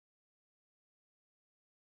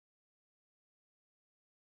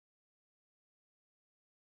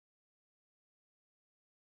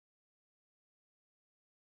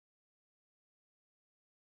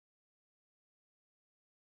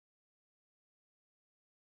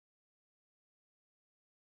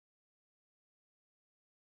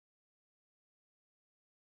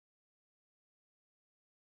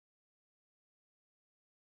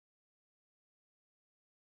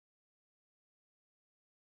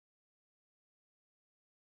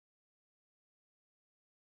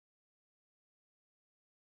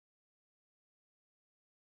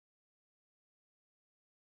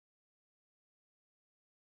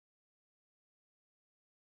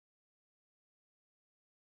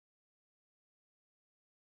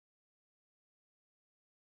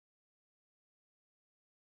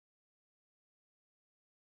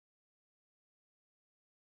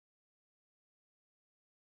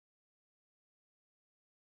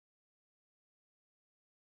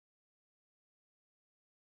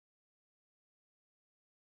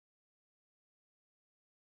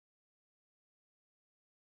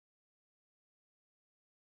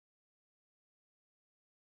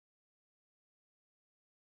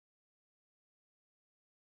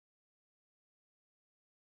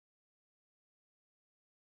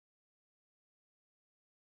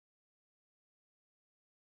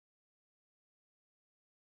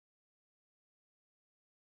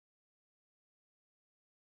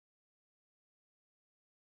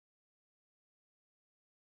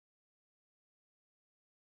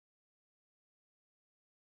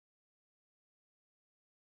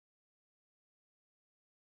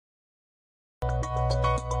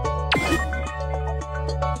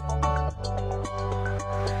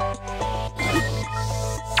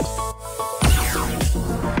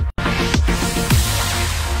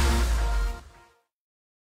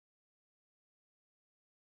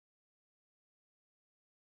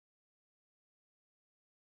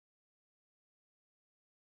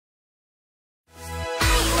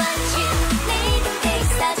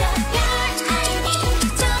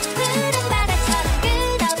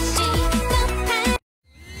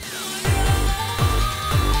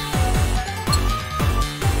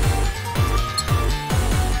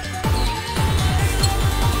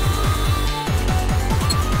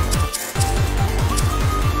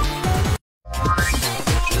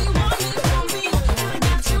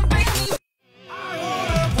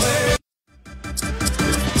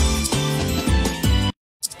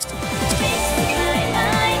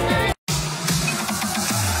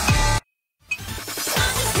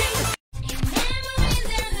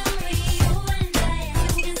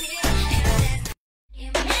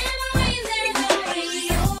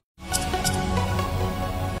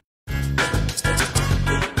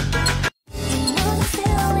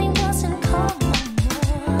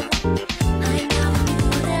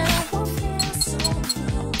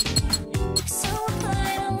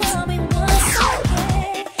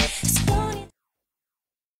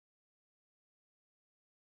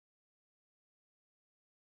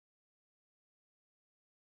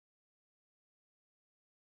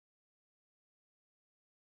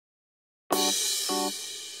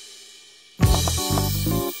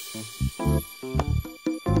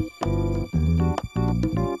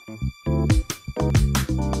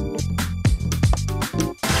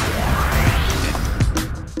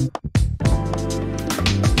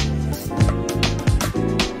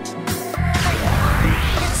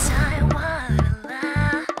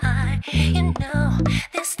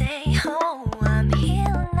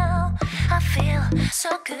so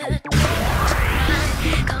good.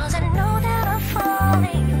 'Cause I know that I'm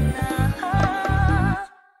falling in love.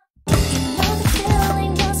 You know the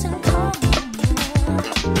feeling doesn't come anymore.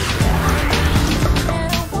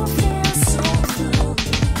 And I won't feel so good.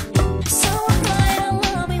 So afraid of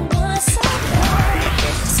loving once again.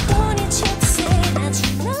 Just wanted you to say that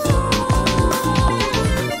you know.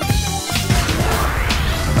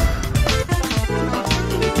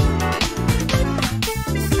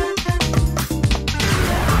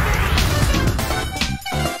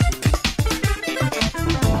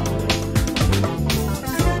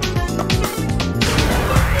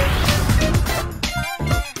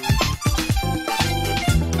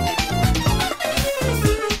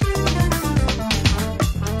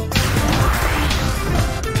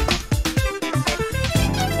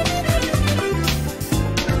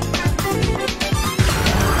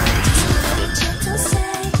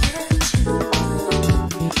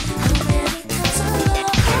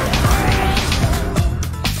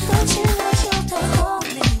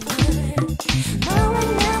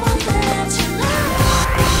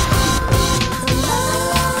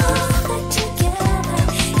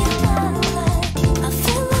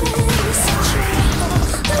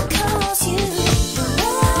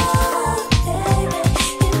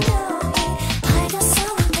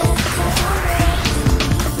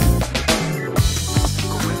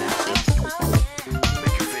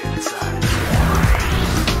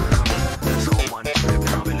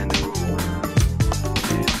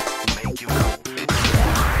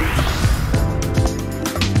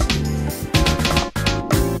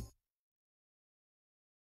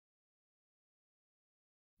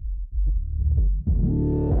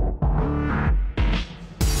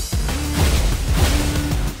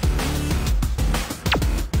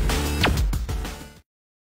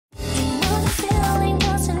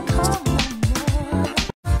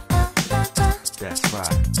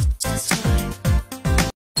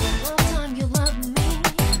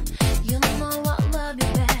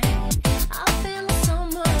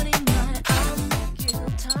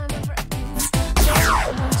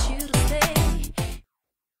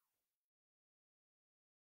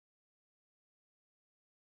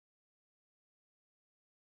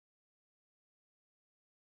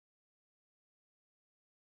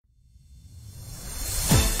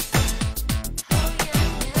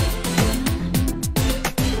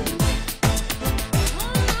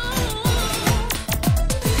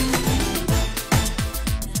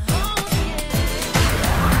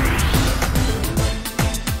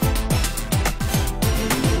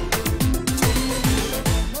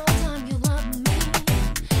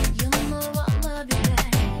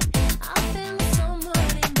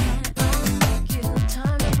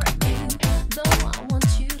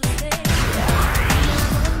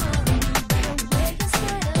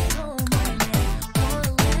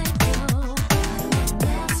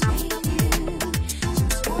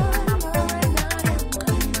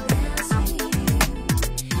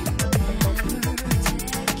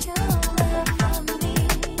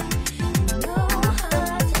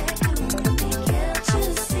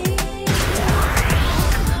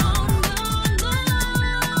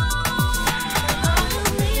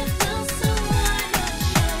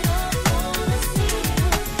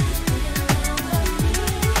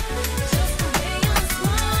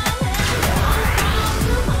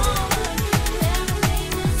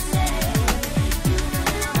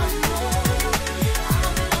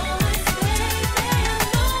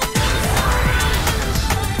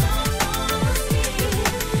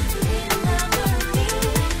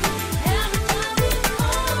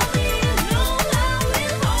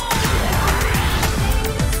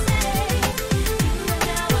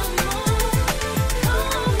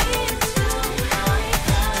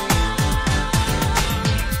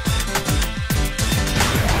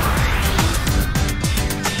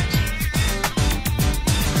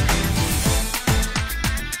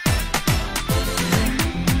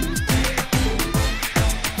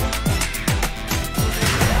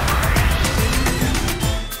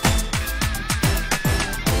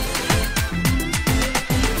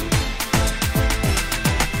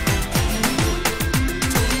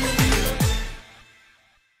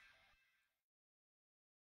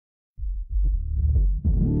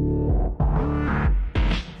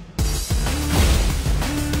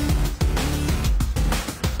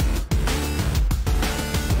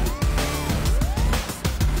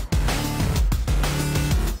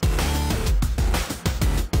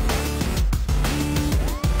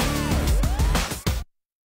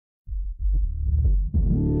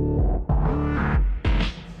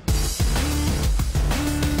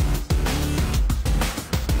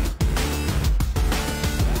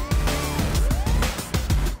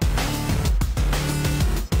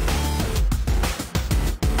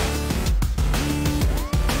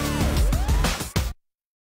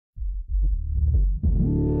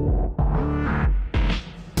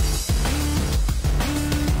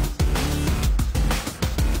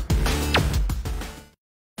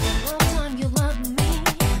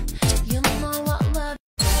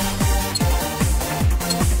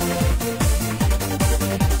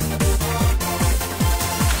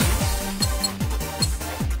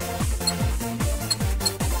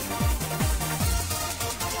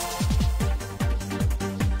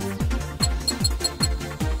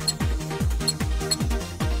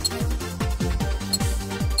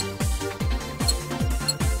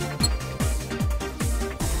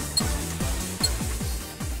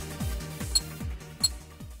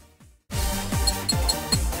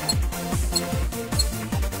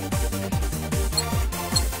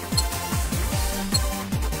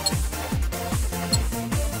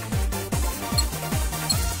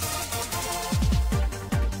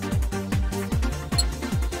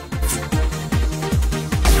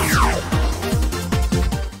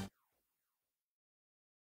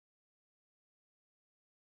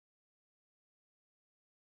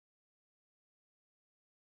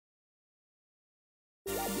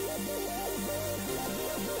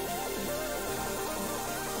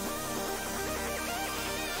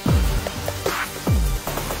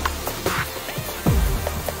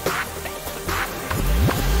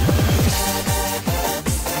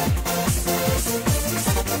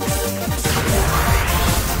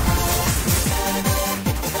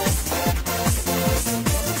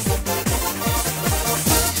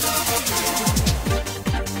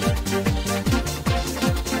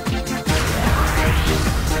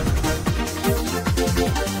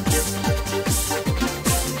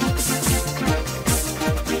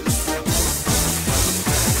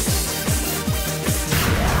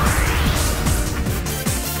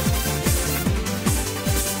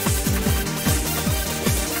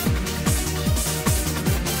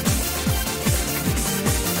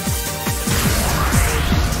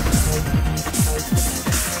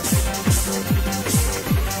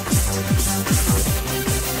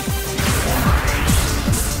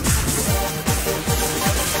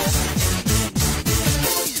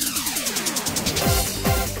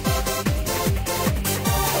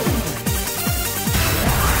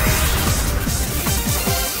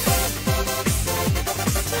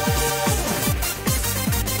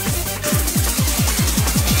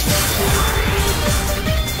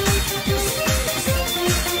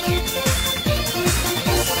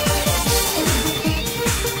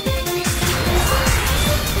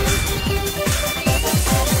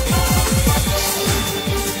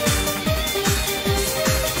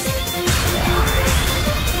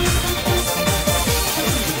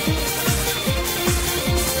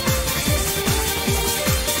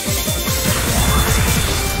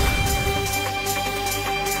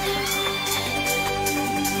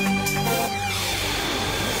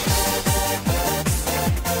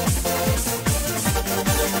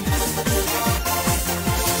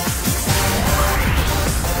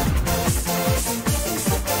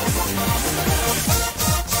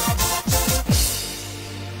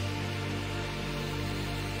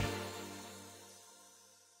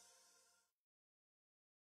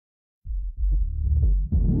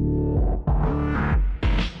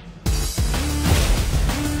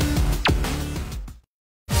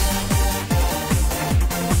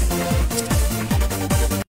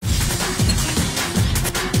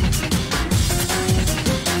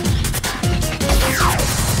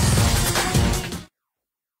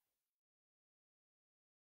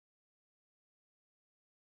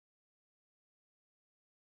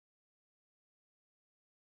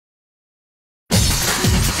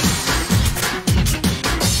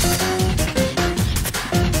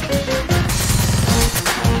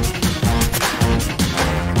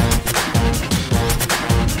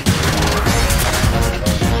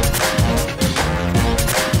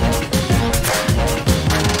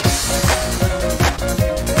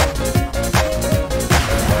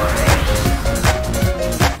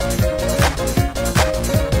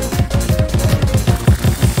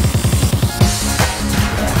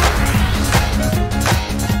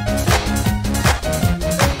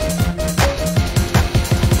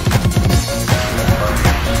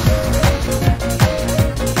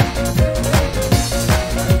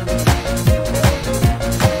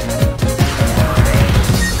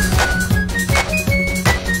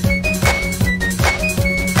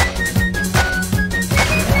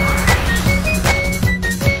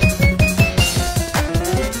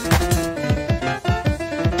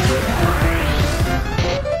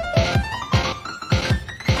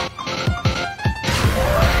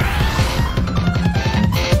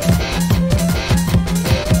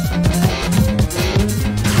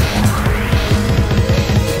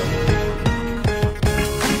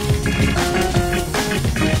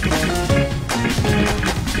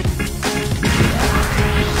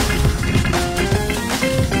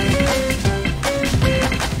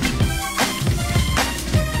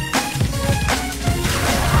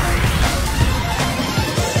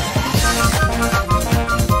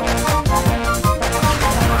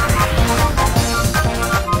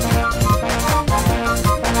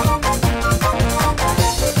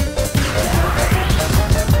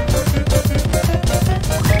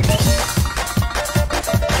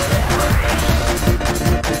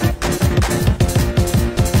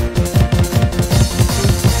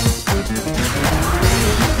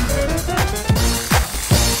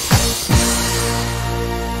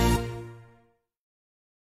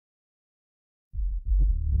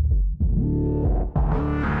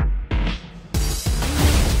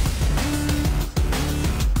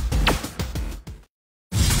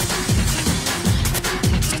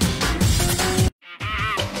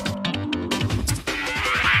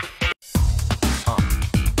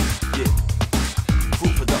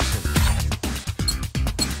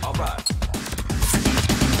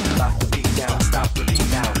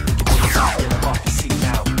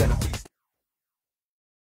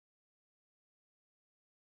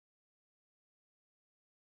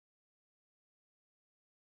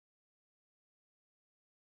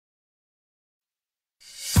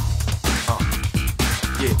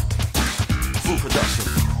 production.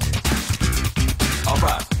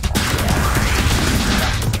 Alright.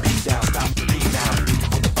 Beat down, stop the beat now.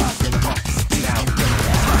 On the box, in the box, beat out.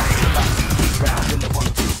 Round in the 1,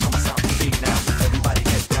 2, come on, stop the beat now. Everybody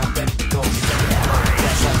get down, ready to go.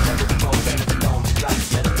 That's like never before, better than known. Like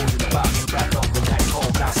let it move in the box, back off the next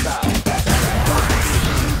home, now style.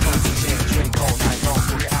 Drink all night long,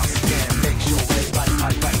 so you're out again. Make sure everybody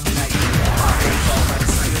party right tonight. It's all right,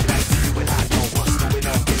 it's like tonight. You and I know what's going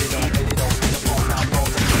on. Get it on, get it on, get it on, now roll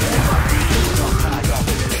it. Don't tie off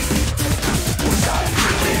with it. What's up?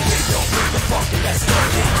 Yo, bring the funky, let's go.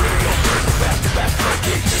 Yo, bring the back to back flow.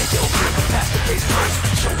 Yo, bring the past the case close.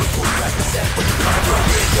 Show it who represent when you come on.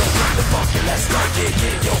 Yo, bring the funky, let's go.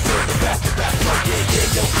 Yo, bring the back to back flow.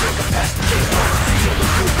 Yo, bring the past the case close. Show it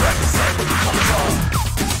who represent when you come on.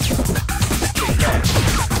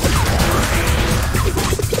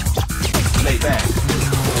 Lay back.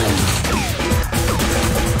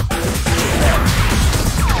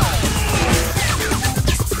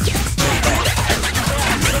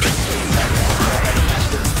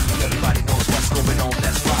 Everybody knows what's going on.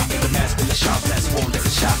 Let's rock. The mask in the shop. Let's roll. Let's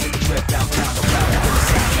shop. Trip downtown. The crowd.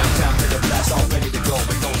 Downtown to the blast. All ready to go.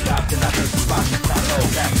 We don't stop till I hit the spot.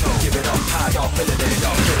 Give it up high. Y'all feeling it.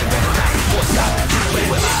 Y'all feeling it. What's up? Wait,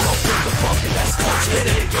 bring the funky. Let's go. Get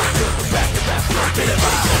it. Yo, feel the back to back flow. Get it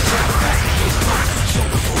right. Show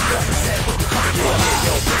the full represent when you come on.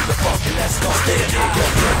 Yo, bring the funky. Let's go. Get it. Yo,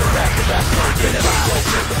 feel the back to back flow. Get it right. Yo,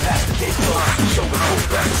 feel the past the case flow. Show the full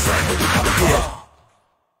represent when you come on.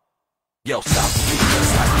 Yo, stop the beat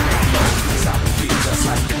just like an outlaw. Stop the beat just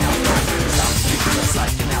like an outlaw. Stop the beat just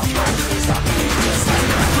like an outlaw. Stop the beat just like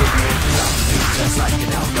an outlaw. Stop the beat just like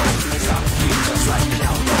an outlaw. Stop the beat just like an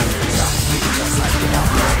outlaw. Stop the beat just like an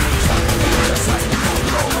outlaw. Stop the beat just like an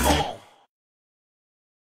outlaw. Come on.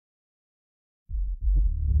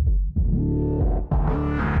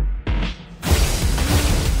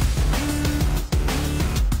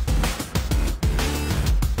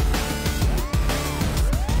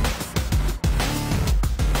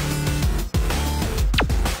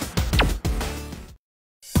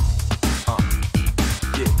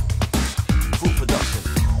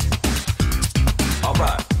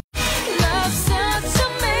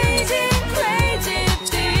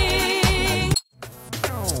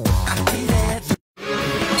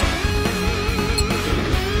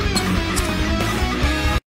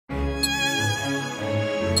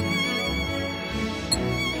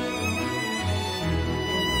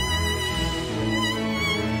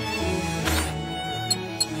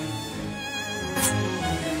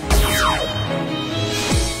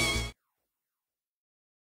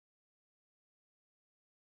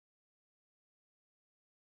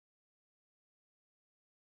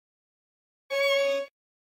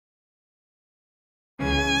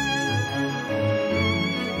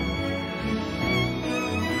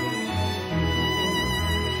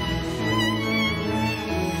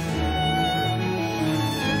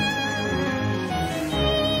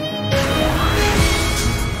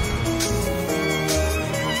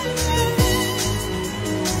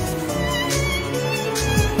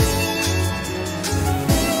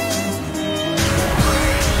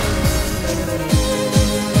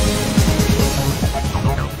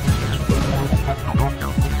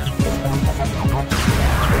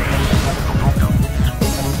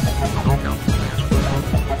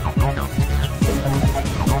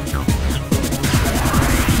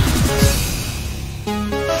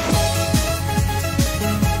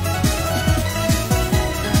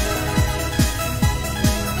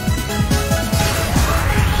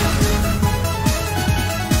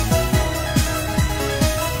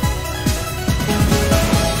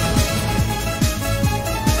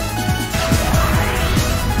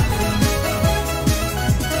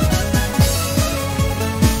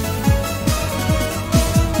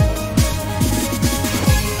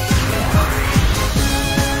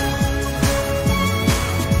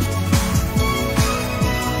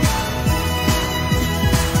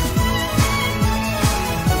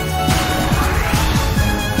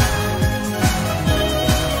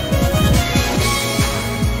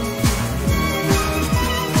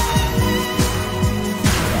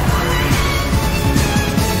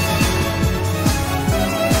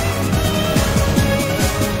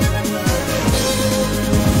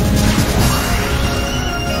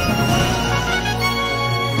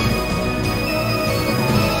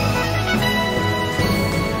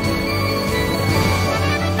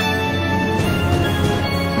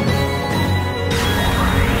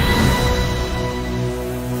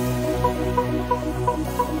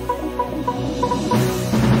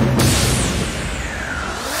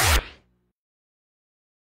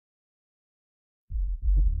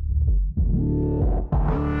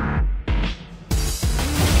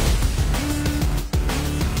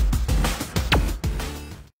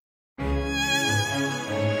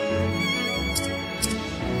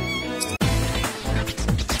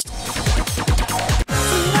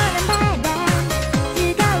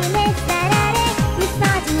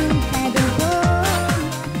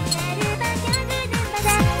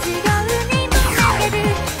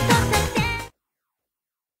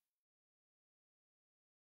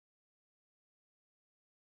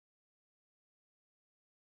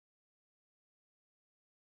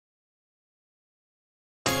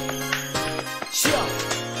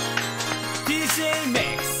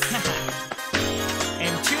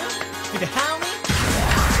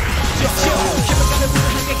 행복하는 우리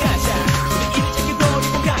함께 가자 우리 일을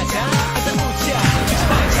챙겨버리고 가자 아싸무자 울지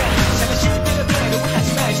말자 작은 실패가 괴로워하지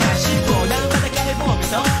말자 시원한 바닷가를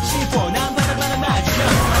보면서 시원한 바닷바람 맞으며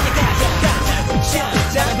함께 가자 웃자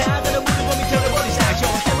짠하더라 우리 몸이 털어버리자고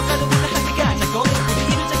행복하는 우리 함께 가자고 우리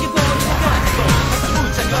일을 챙겨버리고 가자고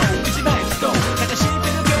아싸무자고 울지 말자고 작은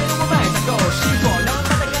실패가 괴로워 말자고 시원한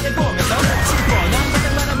바닷가를 보면서 시원한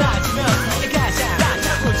바닷바람 맞으며 함께 가자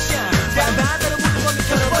웃자 짠하더라 우리 몸이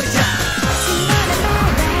털어버리자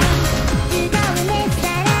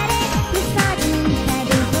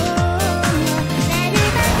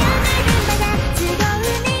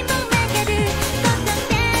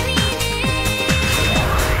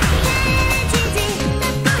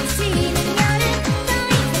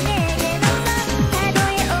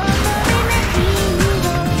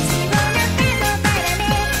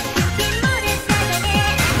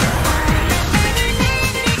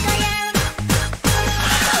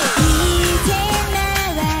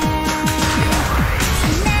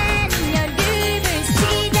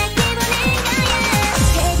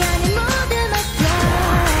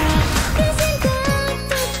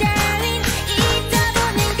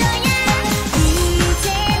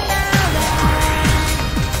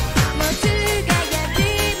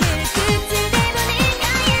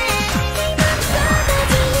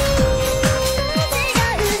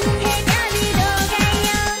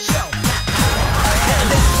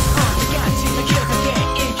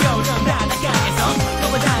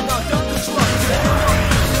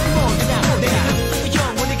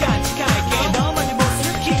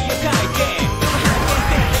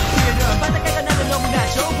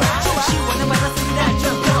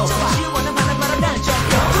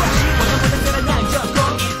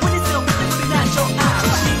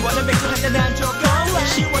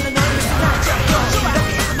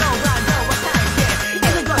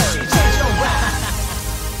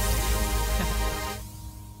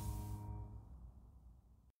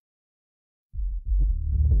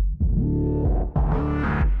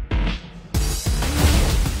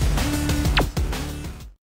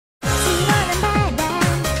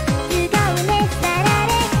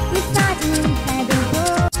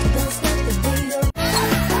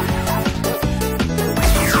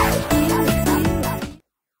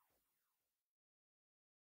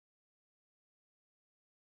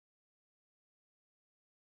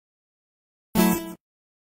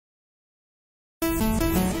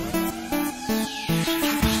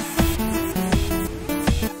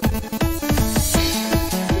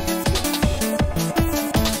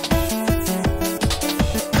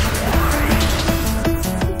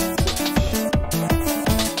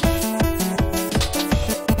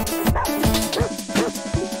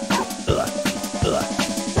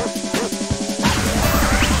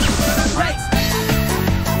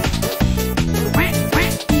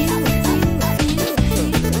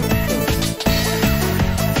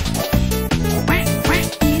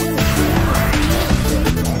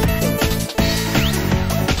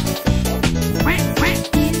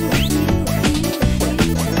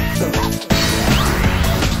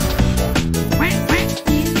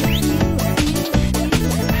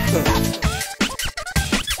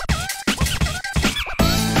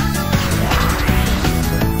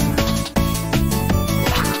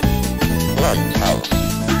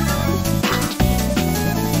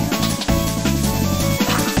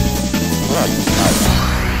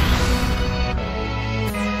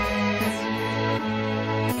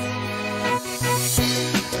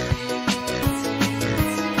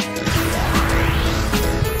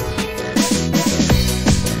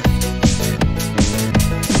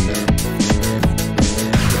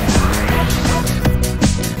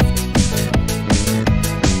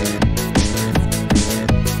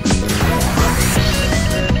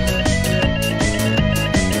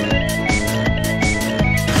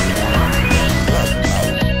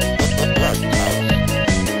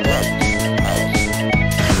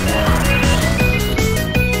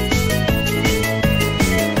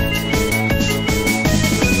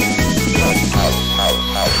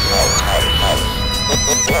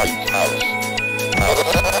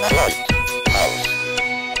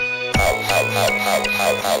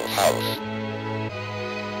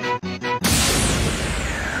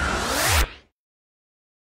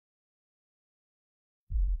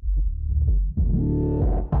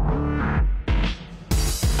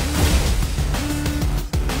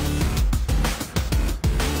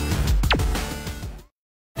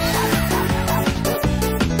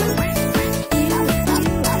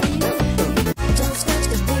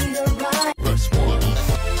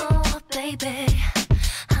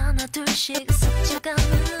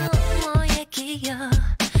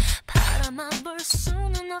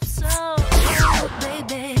없어, oh,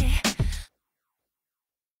 baby.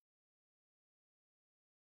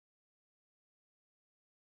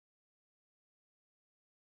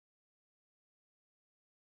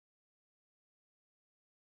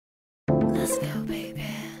 Let's go, baby.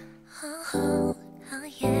 Oh,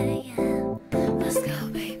 yeah, yeah. Let's go,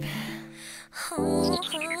 baby. Oh,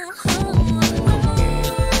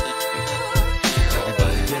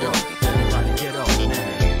 Everybody get up, everybody get up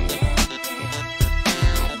now.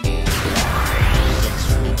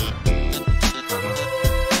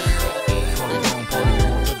 Party on,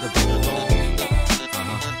 let the beat go.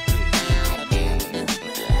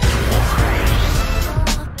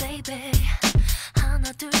 oh, baby.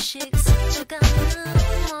 하나 둘씩 스쳐가는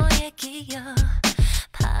너의 기억.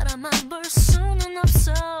 바라만 볼 수는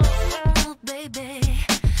없어, oh, baby.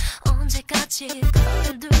 언제까지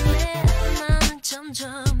거리를 둘래? 나는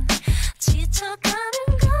점점 지쳐가는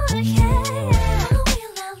거야, yeah.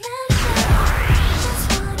 Will I let it go? Just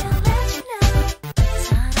wanna let you know.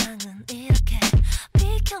 사랑은 이렇게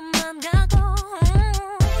비켜만 가고.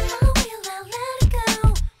 Will I let it go?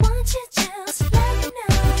 Won't you just let me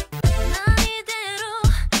know? 난 이대로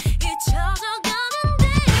잊혀져 가는데.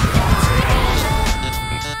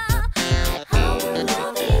 I will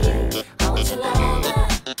love you. I want to love it.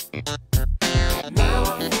 Now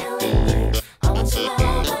I'm feeling it. I want to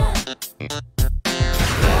love it.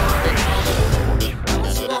 I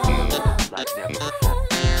want to love it. Like never before.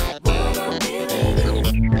 What I'm feeling.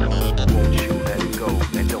 Won't you let it go?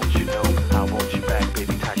 And don't you know I want you back,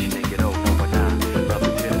 baby? 다시 내게로 너와 나 love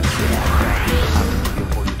it till I'm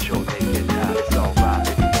보여줘 내게 다 It's alright,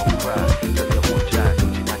 baby, don't cry. 절대 혼자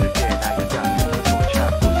두진 않을 게 나의 가슴을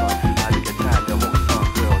손잡고서 빠르게 달려온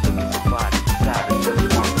some girl looking so fine inside of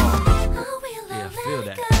just one month. Yeah, I feel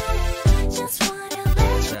that. Just wanna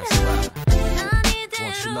let you That's know. right. 난 Want 이대로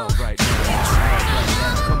your love right now.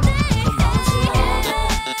 Come on,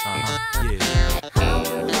 come on. Yeah. I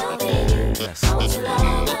will love you. That's I want to it.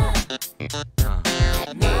 love it.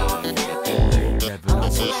 Now I'm feeling it. Never know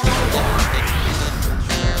for sure.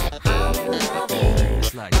 I will love you.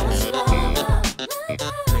 It's like that. Love it.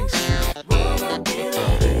 Main Street. What I'm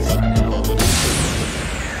feeling. Signing over.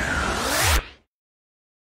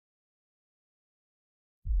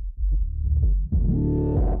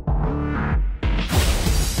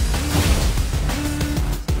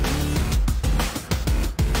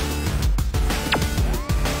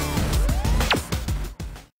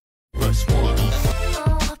 Verse 1.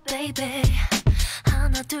 Oh, baby.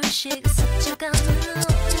 하나 둘씩 스쳐가는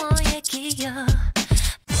너의 기억.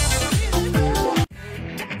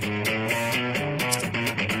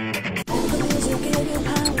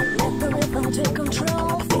 Take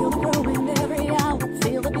control, feel the growing every hour,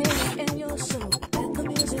 feel the beat in your soul. Let the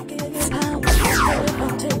music give you power, let the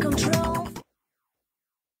rhythm take control.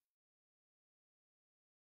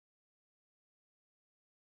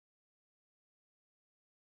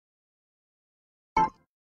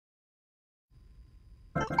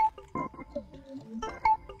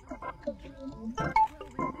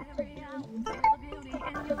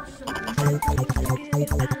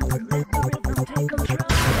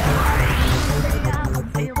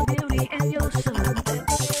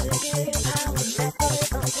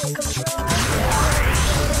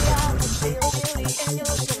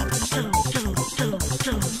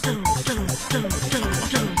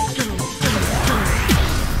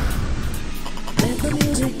 Let the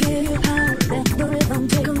music give you power, let the rhythm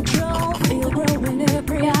take control. Feel growing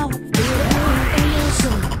every hour, feel the beauty in your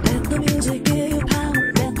soul. Let the music give you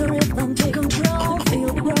power, let the rhythm take control.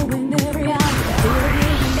 Feel the growing every hour, feel the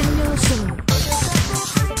beauty in your soul.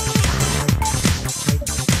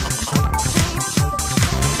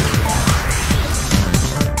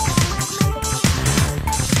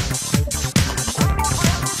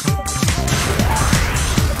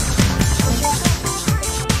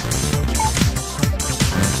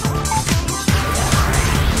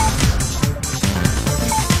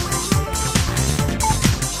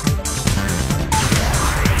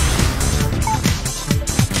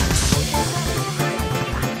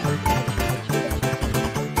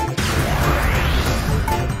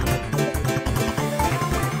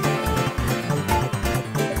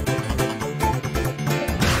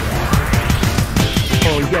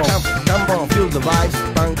 Yo, come on, feel the vibes.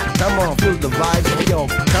 Come on, feel the vibes. Yo,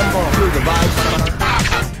 come on, feel the vibes.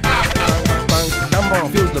 Come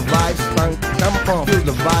on, feel the vibes. Come on, feel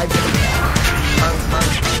the vibes.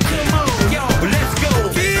 Come on, yo, let's go.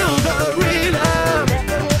 Feel the rhythm.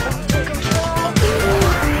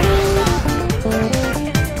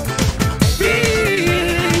 Feel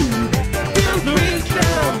the rhythm.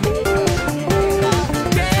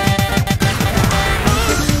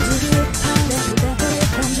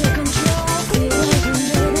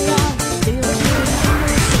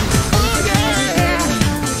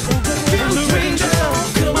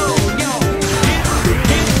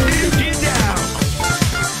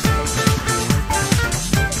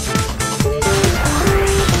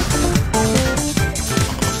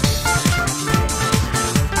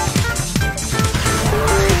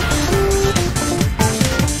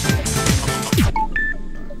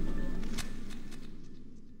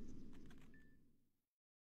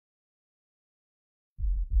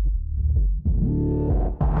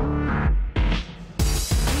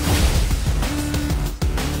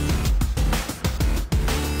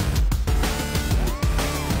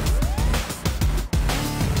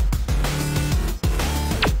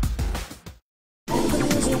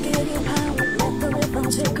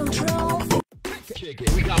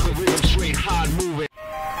 hard moving.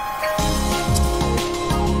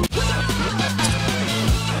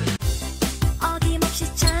 어김없이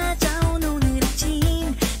찾아온 오늘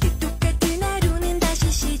아침 그 똑같은 하루는 다시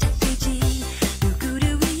시작되지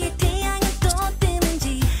누구를 위해 태양은 또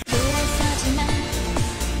뜨는지 그래서지만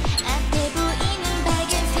앞에 보이는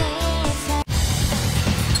밝은 세상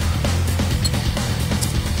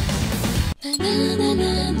I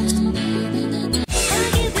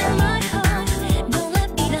give you my heart, don't let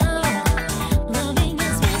me down. Loving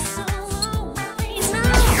has been so long, it's now.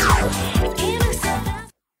 It looks so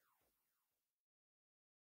fast.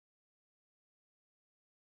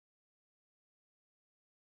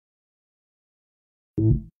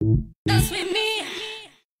 Dance with me.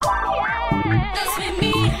 Dance with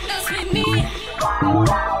me. Dance with me.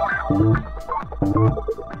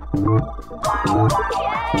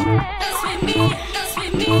 Dance with me. Dance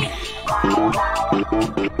with me.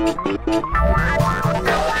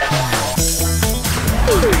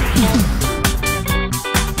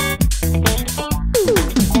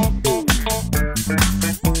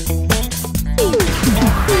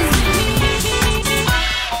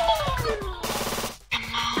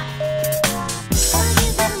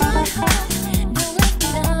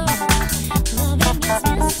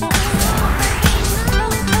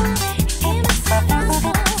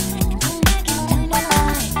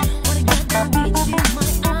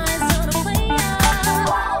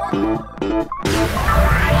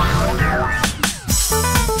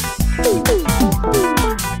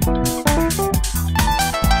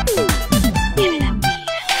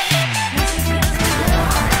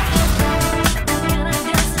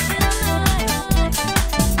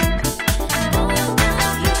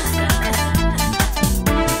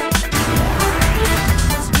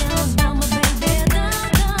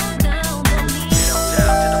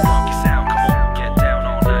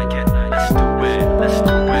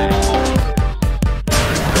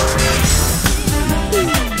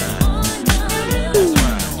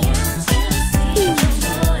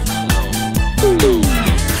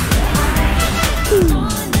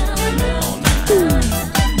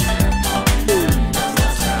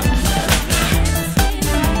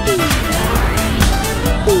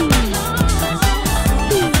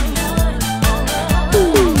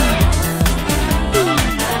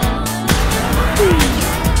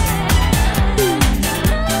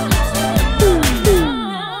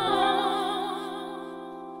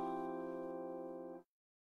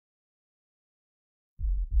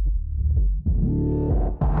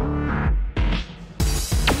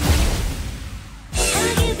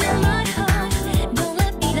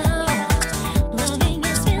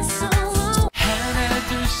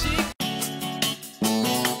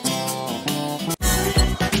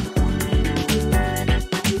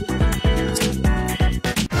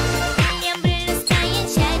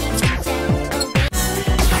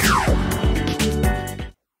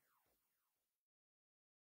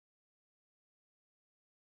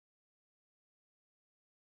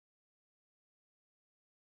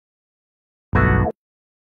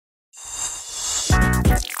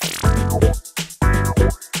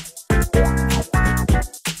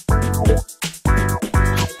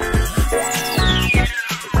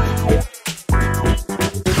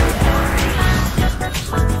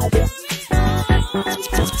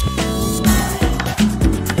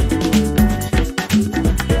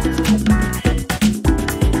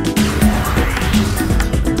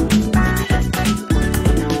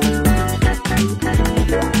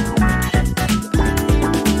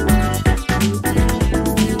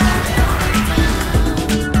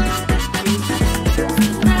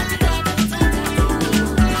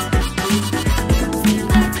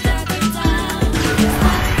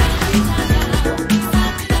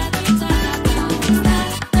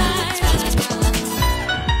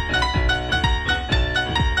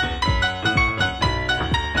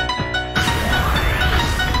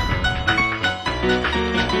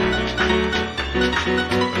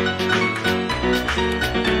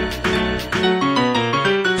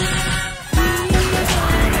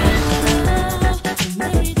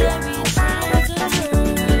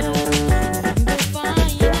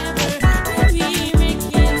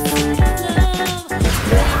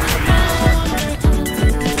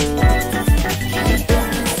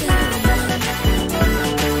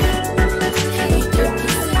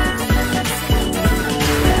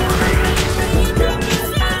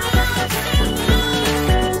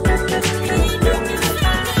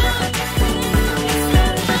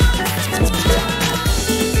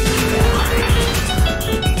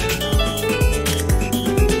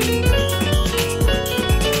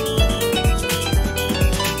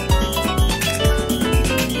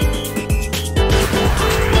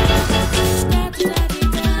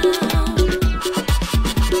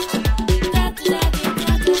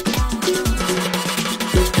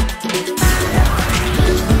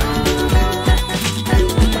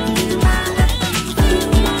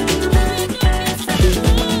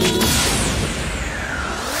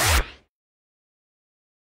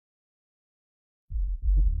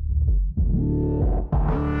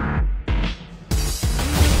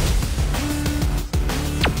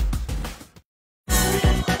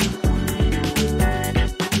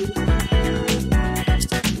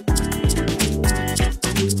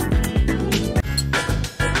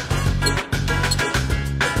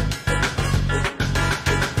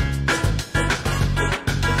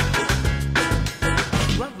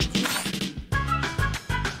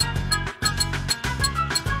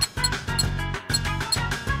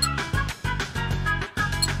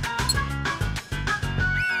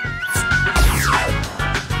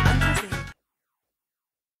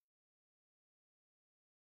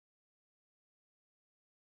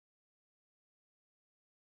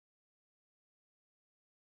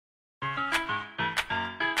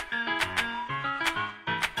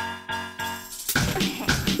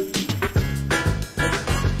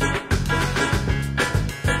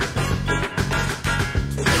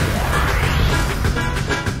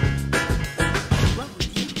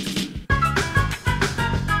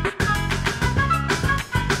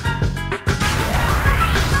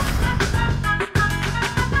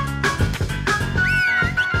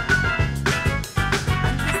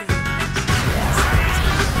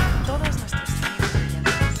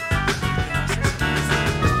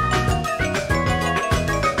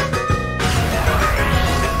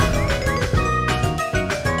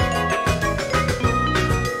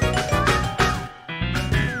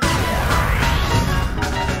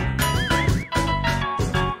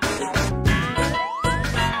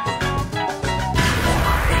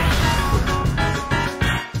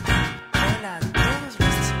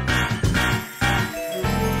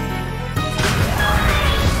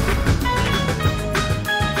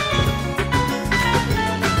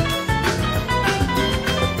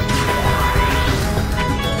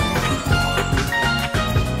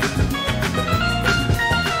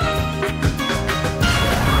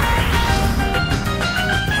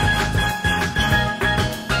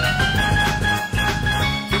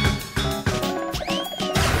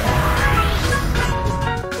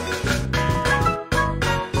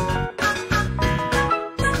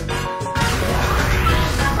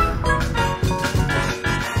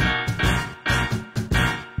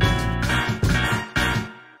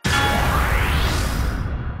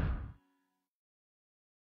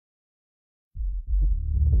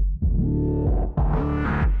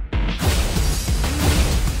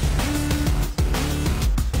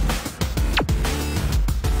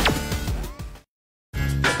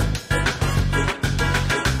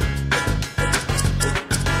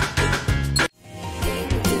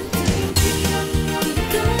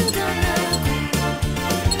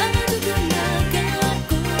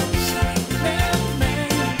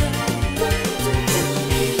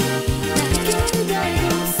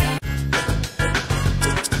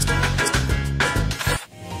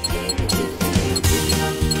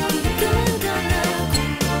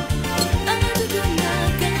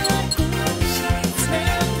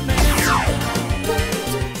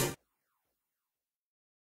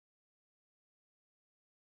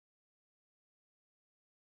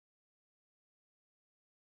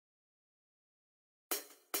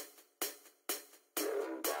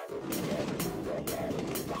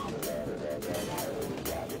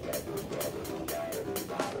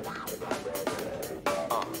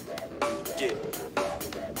 Yeah,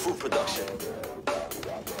 food production.